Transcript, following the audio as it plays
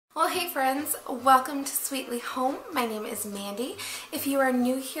Well, hey friends, welcome to Sweetly Home. My name is Mandy. If you are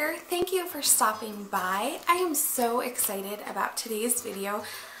new here, thank you for stopping by. I am so excited about today's video.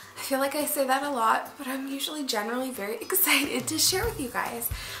 I feel like I say that a lot, but I'm usually generally very excited to share with you guys.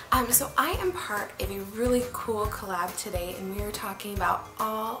 So I am part of a really cool collab today, and we are talking about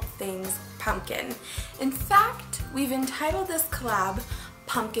all things pumpkin. In fact, we've entitled this collab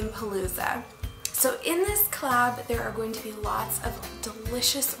Pumpkin-Palooza. So in this collab, there are going to be lots of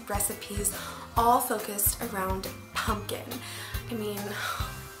delicious recipes, all focused around pumpkin. I mean,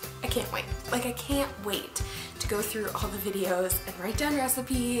 I can't wait. Like, I can't wait to go through all the videos and write down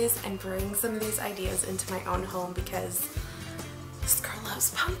recipes and bring some of these ideas into my own home because this girl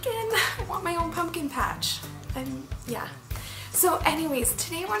loves pumpkin. I want my own pumpkin patch. And yeah. So anyways,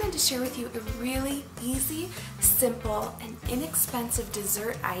 today I wanted to share with you a really easy, simple, and inexpensive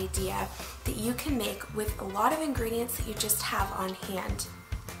dessert idea that you can make with a lot of ingredients that you just have on hand.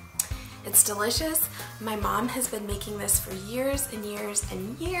 It's delicious. My mom has been making this for years and years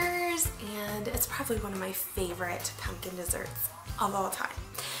and years, and it's probably one of my favorite pumpkin desserts of all time.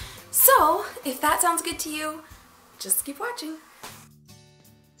 So if that sounds good to you, just keep watching.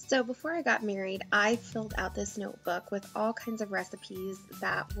 So before I got married, I filled out this notebook with all kinds of recipes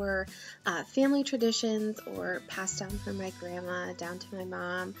that were family traditions or passed down from my grandma down to my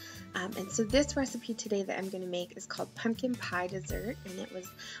mom. And so this recipe today that I'm going to make is called pumpkin pie dessert, and it was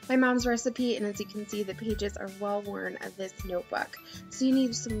my mom's recipe, and as you can see, the pages are well worn of this notebook. So you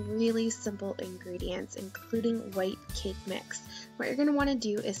need some really simple ingredients, including white cake mix. What you're going to want to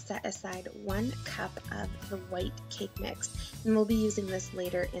do is set aside 1 cup of the white cake mix, and we'll be using this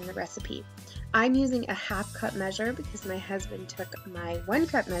later in the recipe. I'm using a 1/2 cup measure because my husband took my 1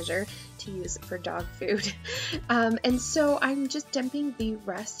 cup measure to use for dog food. And so I'm just dumping the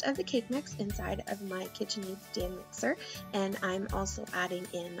rest of the cake mix inside of my KitchenAid stand mixer, and I'm also adding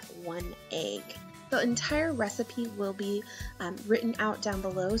in 1 egg. The entire recipe will be written out down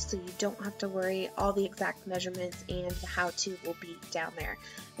below, so you don't have to worry. All the exact measurements and the how-to will be down there.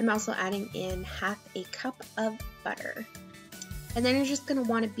 I'm also adding in 1/2 cup of butter. And then you're just going to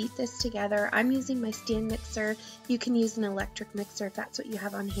want to beat this together. I'm using my stand mixer. You can use an electric mixer if that's what you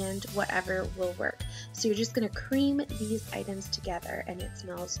have on hand. Whatever will work. So you're just going to cream these items together, and it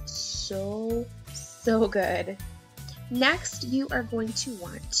smells so good. Next, you are going to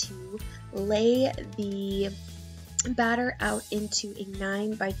want to lay the batter out into a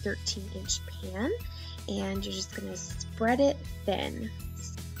 9 by 13 inch pan, and you're just going to spread it thin.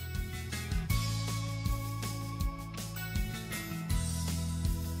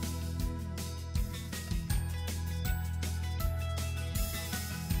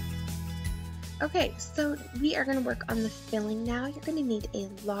 Okay, so we are going to work on the filling now. You're going to need a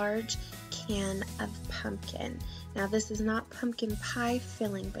large can of pumpkin. Now this is not pumpkin pie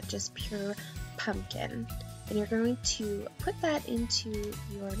filling, but just pure pumpkin. And you're going to put that into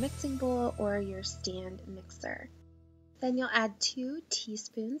your mixing bowl or your stand mixer. Then you'll add 2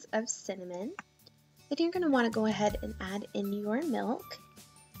 teaspoons of cinnamon. Then you're going to want to go ahead and add in your milk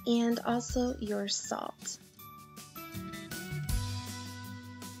and also your salt.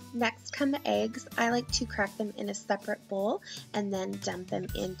 Next come the eggs. I like to crack them in a separate bowl and then dump them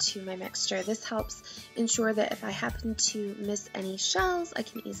into my mixture. This helps ensure that if I happen to miss any shells, I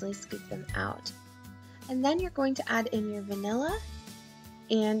can easily scoop them out. And then you're going to add in your vanilla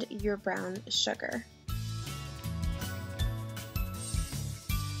and your brown sugar.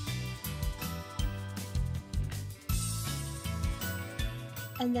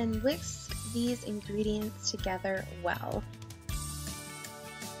 And then whisk these ingredients together well.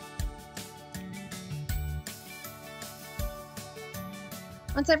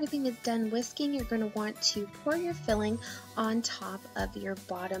 Once everything is done whisking, you're going to want to pour your filling on top of your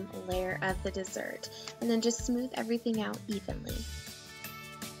bottom layer of the dessert, and then just smooth everything out evenly.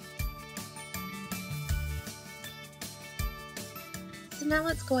 So now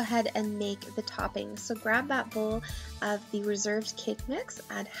let's go ahead and make the topping. So grab that bowl of the reserved cake mix,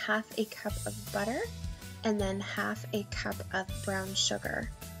 add 1/2 cup of butter, and then 1/2 cup of brown sugar.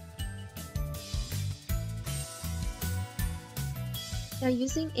 Now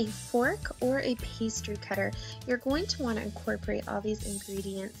using a fork or a pastry cutter, you're going to want to incorporate all these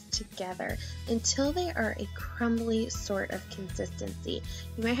ingredients together until they are a crumbly sort of consistency.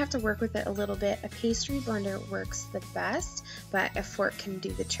 You might have to work with it a little bit. A pastry blender works the best, but a fork can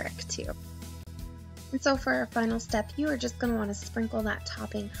do the trick too. And so for our final step, you are just going to want to sprinkle that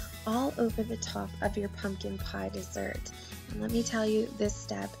topping all over the top of your pumpkin pie dessert. And let me tell you, this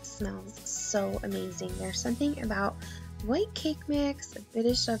step smells so amazing. There's something about white cake mix, a bit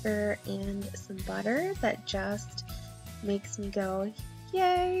of sugar, and some butter that just makes me go,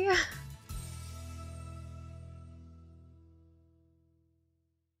 Yay!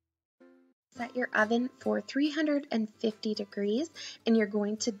 Set your oven for 350 degrees and you're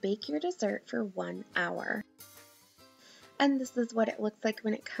going to bake your dessert for 1 hour. And this is what it looks like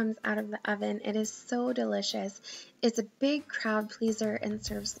when it comes out of the oven. It is so delicious. It's a big crowd pleaser and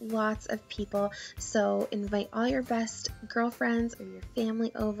serves lots of people. So invite all your best girlfriends or your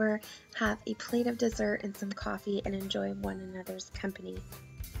family over, have a plate of dessert and some coffee, and enjoy one another's company.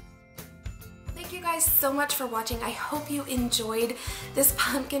 Thank you guys so much for watching. I hope you enjoyed this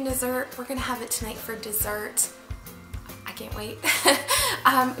pumpkin dessert. We're gonna have it tonight for dessert. I can't wait.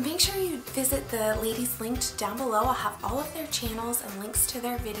 Make sure you visit the ladies linked down below. I'll have all of their channels and links to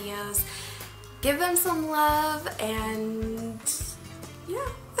their videos. Give them some love, and yeah.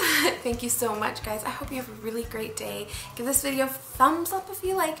 Thank you so much, guys. I hope you have a really great day. Give this video a thumbs up if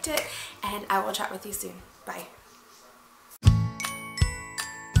you liked it, and I will chat with you soon. Bye.